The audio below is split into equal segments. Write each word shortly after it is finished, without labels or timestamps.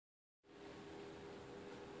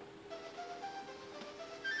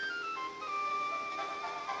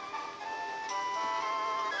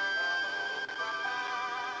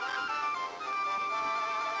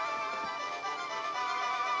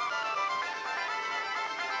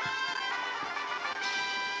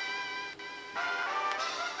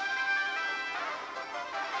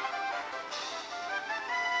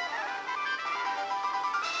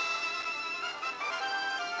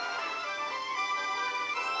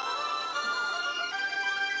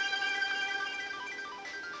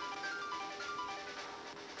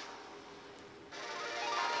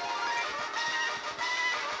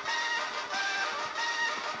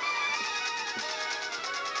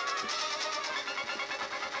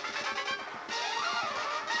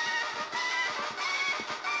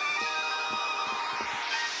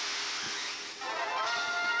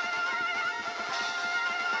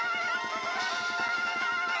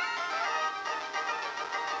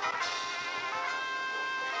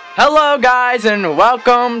Hello guys, and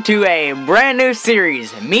welcome to a brand new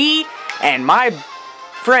series. Me and my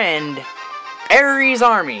friend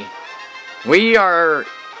AresArmy. We are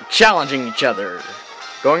challenging each other,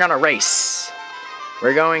 going on a race.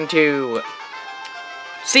 We're going to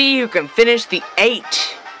see who can finish the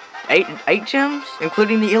eight gyms,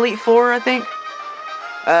 including the Elite Four, I think.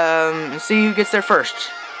 See who gets there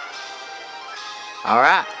first.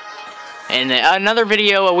 Alright. In another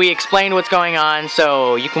video, we explained what's going on,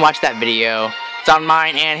 so you can watch that video. It's on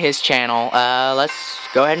mine and his channel. Let's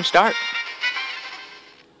go ahead and start.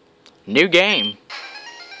 New game.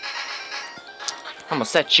 I'm gonna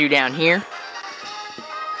set you down here.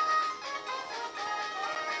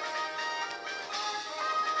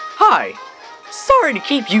 Hi. Sorry to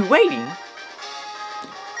keep you waiting.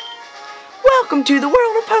 Welcome to the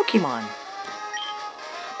world of Pokemon.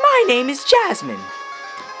 My name is Jasmine.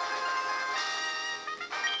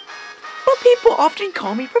 But people often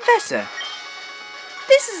call me Professor.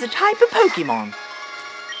 This is a type of Pokemon.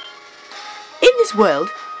 In this world,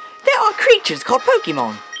 there are creatures called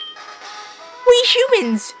Pokemon. We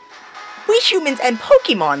humans and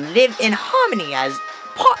Pokemon live in harmony as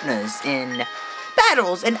partners in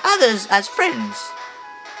battles and others as friends.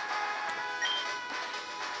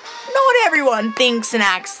 Not everyone thinks and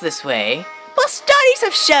acts this way, but studies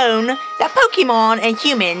have shown that Pokemon and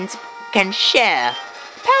humans can share a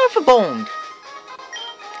powerful bond.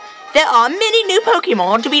 There are many new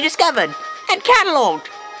Pokemon to be discovered and catalogued,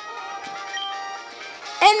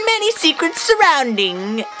 and many secrets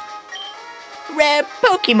surrounding rare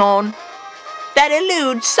Pokemon that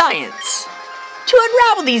elude science. To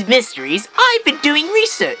unravel these mysteries, I've been doing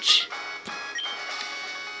research.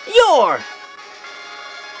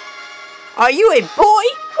 Are you a boy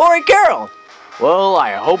or a girl? Well,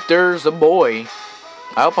 I hope there's a boy.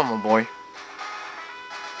 I hope I'm a boy.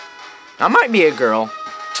 I might be a girl.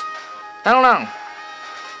 I don't know.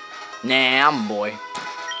 Nah, I'm a boy.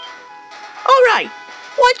 Alright,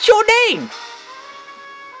 what's your name?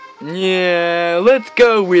 Yeah, let's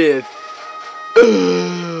go with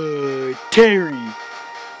Terry.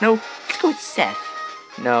 No, let's go with Seth.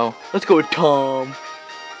 No, let's go with Tom.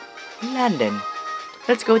 Landon.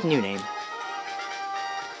 Let's go with new name.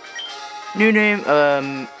 New name,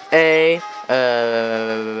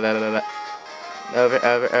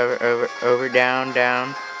 over,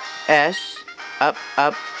 down, S, up,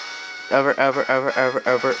 over,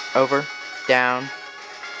 down,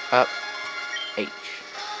 up, H.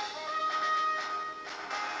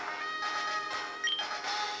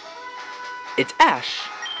 It's Ash.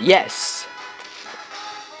 Yes.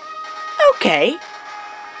 Okay.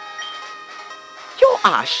 You're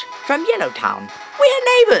Ash from Yellowtown. We're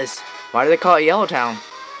neighbors. Why do they call it Yellowtown?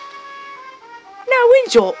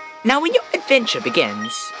 Now when your adventure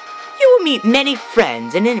begins, you will meet many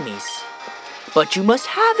friends and enemies. But you must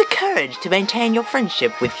have the courage to maintain your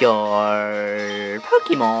friendship with your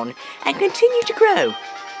Pokemon and continue to grow.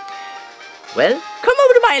 Well, come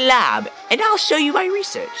over to my lab and I'll show you my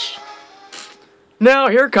research. Now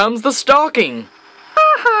here comes the stalking.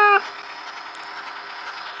 Ha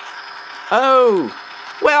Oh,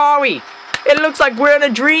 where are we? It looks like we're in a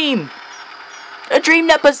dream. A dream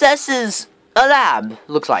that possesses a lab,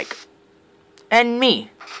 looks like. And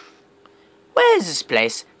me. Where is this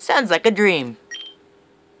place? Sounds like a dream.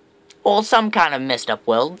 Or some kind of messed up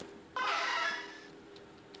world.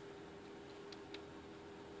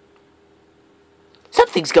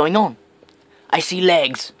 Something's going on. I see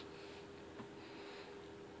legs.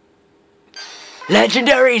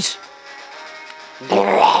 Legendaries!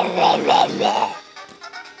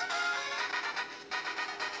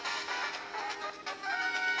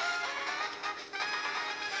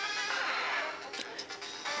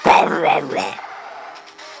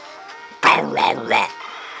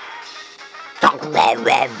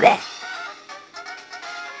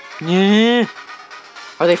 Yeah.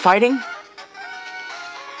 Are they fighting?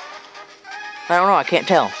 I don't know, I can't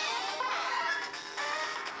tell.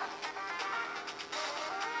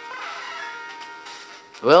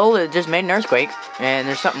 Well, it just made an earthquake, and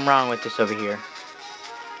there's something wrong with this over here.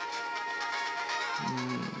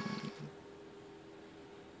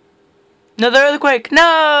 Another earthquake!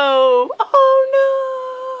 No!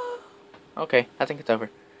 Oh no! Okay, I think it's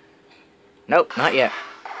over. Nope, not yet.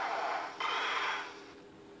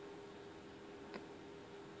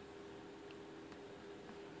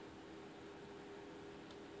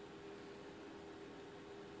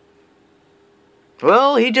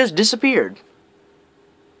 Well, he just disappeared.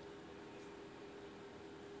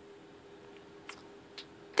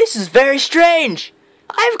 This is very strange.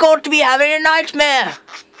 I've got to be having a nightmare.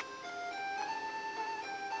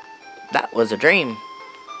 That was a dream.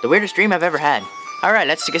 The weirdest dream I've ever had. Alright,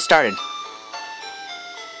 let's get started.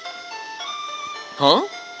 Huh?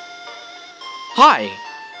 Hi,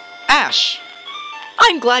 Ash.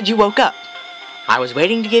 I'm glad you woke up. I was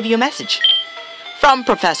waiting to give you a message. From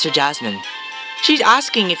Professor Jasmine. She's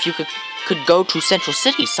asking if you could go to Central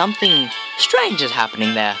City. Something strange is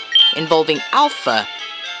happening there, involving Alpha,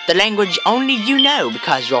 the language only you know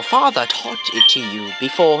because your father taught it to you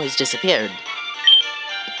before he's disappeared.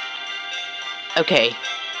 Okay,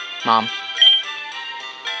 Mom.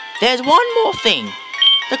 There's one more thing.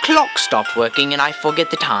 The clock stopped working and I forget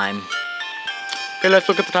the time. Okay, let's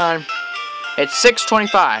look at the time. It's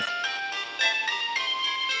 6:25.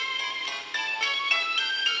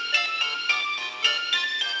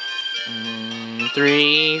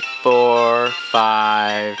 Three, 4,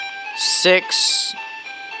 5, 6.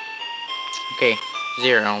 Okay,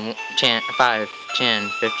 0, 10, 5, 10,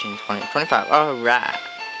 15, 20, 25. Alright.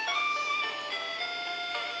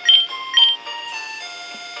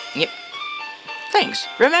 Yep. Thanks.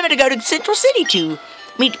 Remember to go to Central City to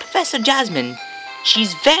meet Professor Jasmine.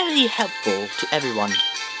 She's very helpful to everyone.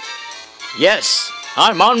 Yes,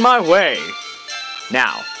 I'm on my way.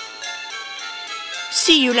 Now.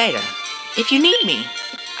 See you later. If you need me,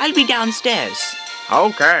 I'll be downstairs.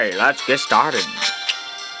 Okay, let's get started.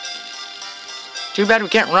 Too bad we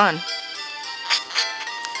can't run.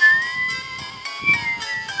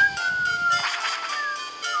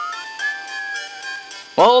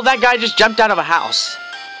 Well, that guy just jumped out of a house.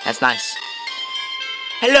 That's nice.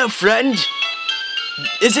 Hello, friend.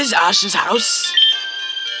 Is this Ash's house?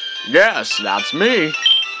 Yes, that's me.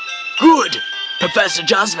 Good. Professor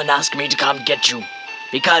Jasmine asked me to come get you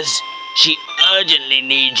because she urgently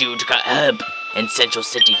needs you to help in Central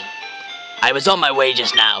City. I was on my way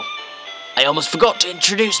just now. I almost forgot to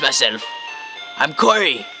introduce myself. I'm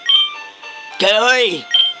Corey. Corey!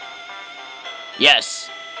 Yes,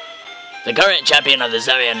 the current champion of the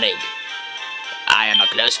Zarian League. I am a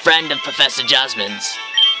close friend of Professor Jasmine's,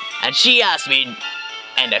 and she asked me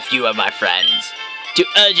and a few of my friends to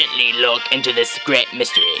urgently look into this great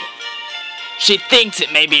mystery. She thinks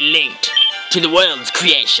it may be linked to the world's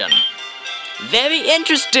creation. Very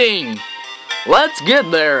interesting. Let's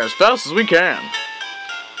get there as fast as we can.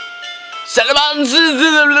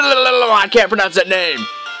 I can't pronounce that name.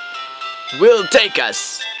 Will take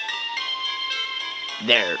us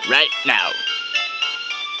there right now.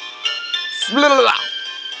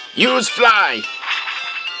 Use fly.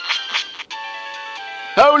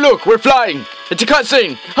 Oh look, we're flying. It's a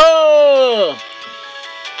cutscene. Oh!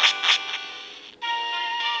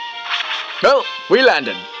 Well, we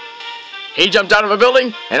landed. He jumped out of a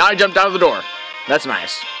building, and I jumped out of the door. That's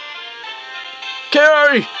nice.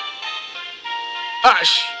 Carrie!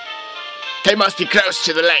 Ash! They must be close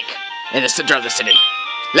to the lake, in the center of the city.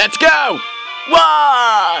 Let's go!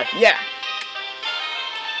 Whoa! Yeah.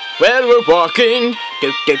 Well, we're walking.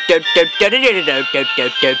 We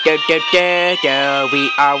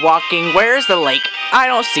are walking. Where's the lake? I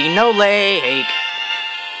don't see no lake.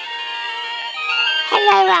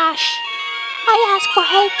 Hello, Ash. I ask for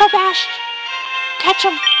help from Ash. Catch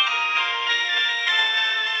him.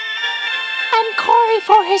 And Corey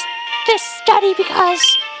for this study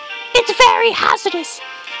because it's very hazardous.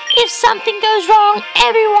 If something goes wrong,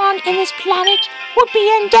 everyone in this planet would be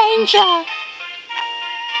in danger.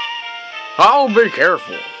 I'll be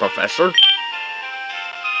careful, Professor.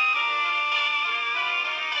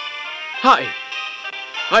 Hi.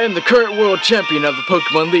 I am the current world champion of the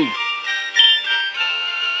Pokémon League.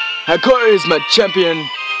 Corey is my champion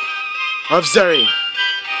of Zari.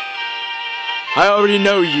 I already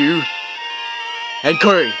know you and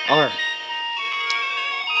Corey are.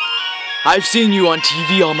 I've seen you on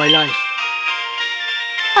TV all my life.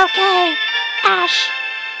 Okay, Ash.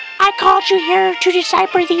 I called you here to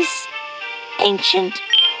decipher these ancient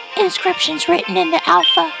inscriptions written in the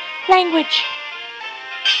Alpha language.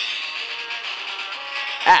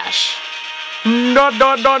 Ash. Dot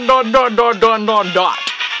dot dot dot dot dot dot dot dot.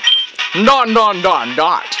 Dot dot dot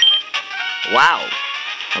dot. Wow.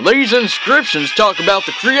 These inscriptions talk about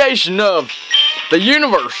the creation of the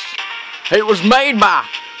universe. It was made by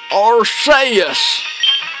Arceus,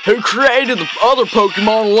 who created the other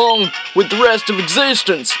Pokemon along with the rest of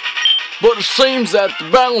existence. But it seems that the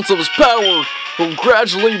balance of his power will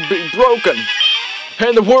gradually be broken,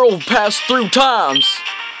 and the world will pass through times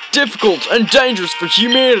difficult and dangerous for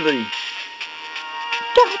humanity.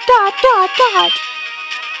 Dot dot dot dot.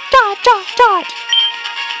 Dot dot dot.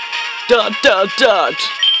 Dot dot dot.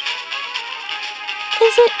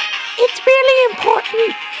 It's really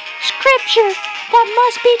important scripture that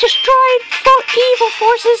must be destroyed before evil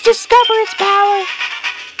forces discover its power.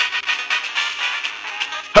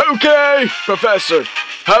 Okay, Professor.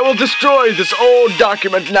 I will destroy this old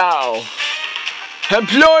document now.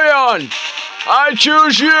 Employon, I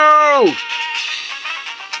choose you!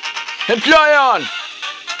 Employon,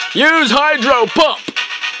 use hydro pump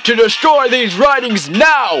to destroy these writings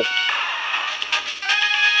now!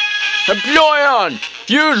 Employon,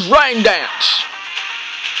 use rain dance!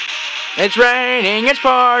 It's raining, it's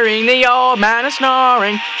pouring, the old man is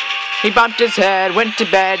snoring. He bumped his head, went to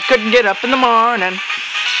bed, couldn't get up in the morning.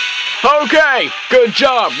 Okay, good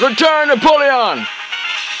job. Return Napoleon!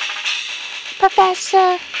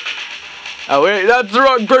 Professor. Oh wait, that's the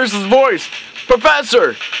wrong person's voice.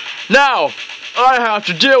 Professor! Now, I have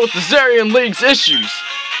to deal with the Zarian League's issues.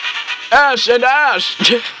 Ash and Ash!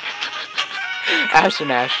 Ash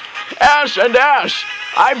and Ash. Ash and Ash!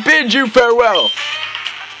 I bid you farewell.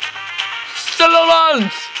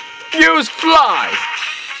 Silolons! Use fly!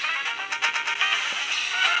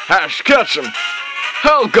 Ash, catch him.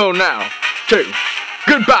 I'll go now, too.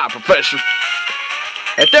 Goodbye, Professor.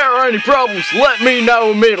 If there are any problems, let me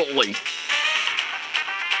know immediately.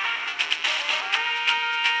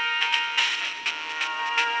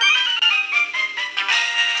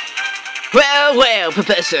 Well, well,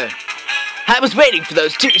 Professor. I was waiting for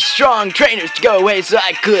those 2 strong trainers to go away so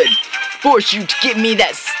I could force you to give me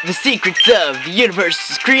the secrets of the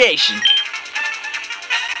universe's creation.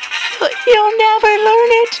 But you'll never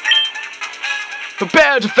learn it.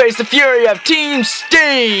 Prepare to face the fury of Team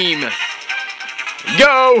Steam!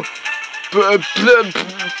 Go!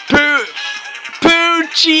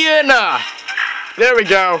 Poochiana! There we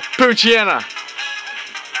go, Poochiana.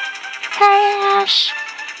 Hey, Ash.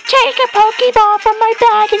 Take a Pokeball from my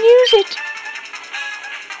bag and use it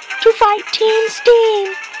to fight Team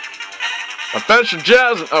Steam. Professor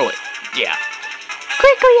Jazz. Oh, wait. Yeah.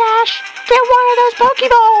 Quickly, Ash. Get one of those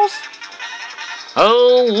Pokeballs.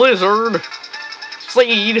 Oh, lizard.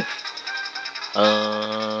 Seed.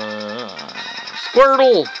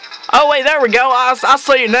 Squirtle. Oh, wait, there we go. I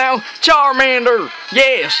see it now. Charmander.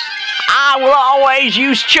 Yes. I will always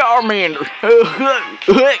use Charmander.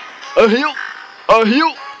 A heel. A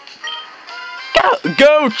heel.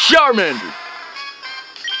 Go, Charmander.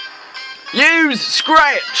 Use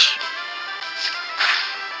Scratch.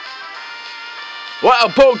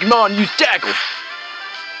 Wild Pokemon, use Tackle.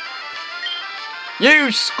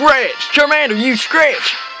 Use Scratch. Charmander, use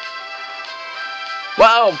Scratch.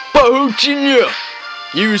 Wild Poochiana,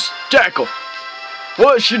 use Tackle.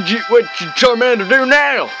 What should Charmander do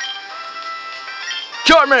now?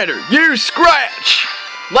 Charmander, use Scratch.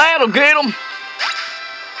 That'll get him.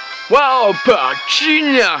 Wild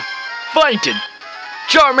Poochiana fainted.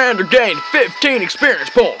 Charmander gained 15 experience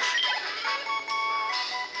points.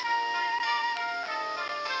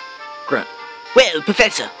 Grunt. Well,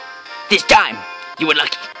 Professor, this time you were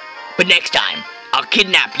lucky. But next time, I'll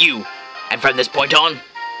kidnap you. And from this point on,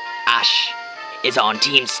 Ash is on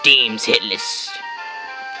Team Steam's hit list.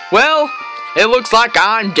 Well, it looks like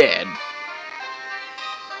I'm dead.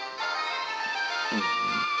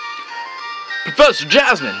 Professor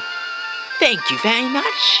Jasmine. Thank you very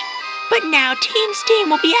much. But now Team Steam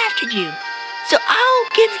will be after you. So I'll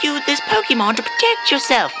give you this Pokemon to protect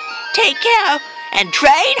yourself. Take care and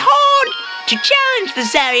train hard to challenge the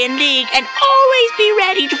Zarian League and always be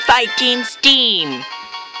ready to fight Team Steam.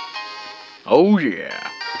 Oh yeah.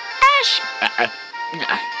 Ash.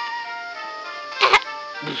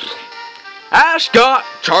 Ash got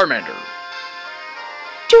Charmander.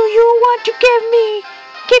 Do you want to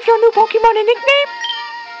give your new Pokemon a nickname?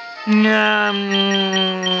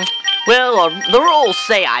 Well, the rules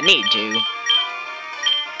say I need to.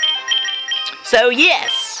 So,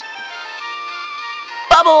 yes.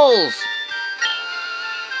 Bubbles!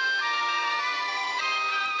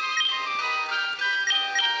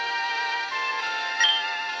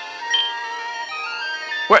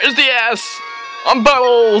 Where's the S? I'm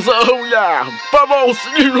Bubbles! Oh yeah! Bubbles!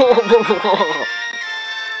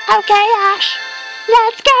 Okay, Ash.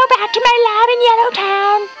 Let's go back to my lab in Yellow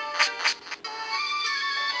Town.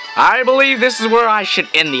 I believe this is where I should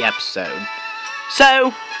end the episode.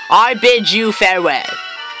 So, I bid you farewell.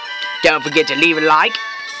 Don't forget to leave a like,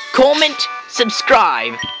 comment,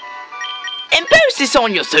 subscribe, and post this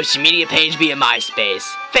on your social media page via MySpace,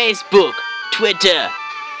 Facebook, Twitter,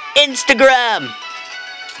 Instagram,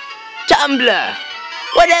 Tumblr,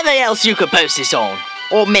 whatever else you could post this on,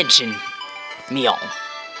 or mention me on.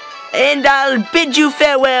 And I'll bid you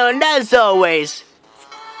farewell, and as always,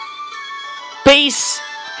 peace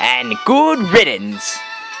and good riddance.